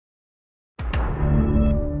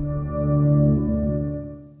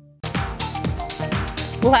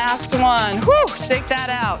Last one. Whew, shake that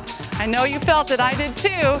out. I know you felt it, I did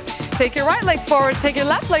too. Take your right leg forward, take your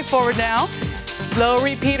left leg forward now. Slow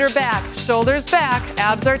repeater back, shoulders back,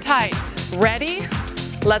 abs are tight. Ready?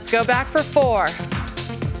 Let's go back for 4.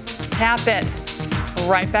 Tap it,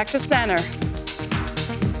 right back to center.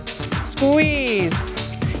 Squeeze.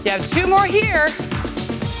 You have 2 more here.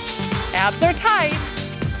 Abs are tight.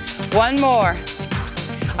 1 more.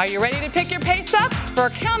 Are you ready to pick your pace up? For a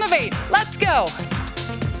count of 8, let's go.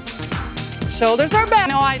 Shoulders are back.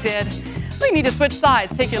 No, I did. We need to switch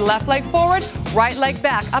sides. Take your left leg forward, right leg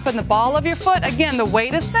back, up in the ball of your foot. Again, the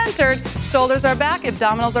weight is centered. Shoulders are back,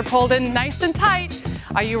 abdominals are pulled in nice and tight.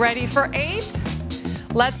 Are you ready for 8?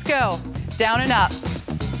 Let's go. Down and up.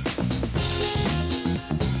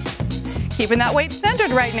 Keeping that weight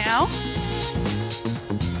centered right now.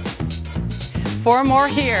 4 more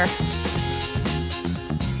here.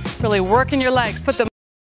 Really working your legs. Put them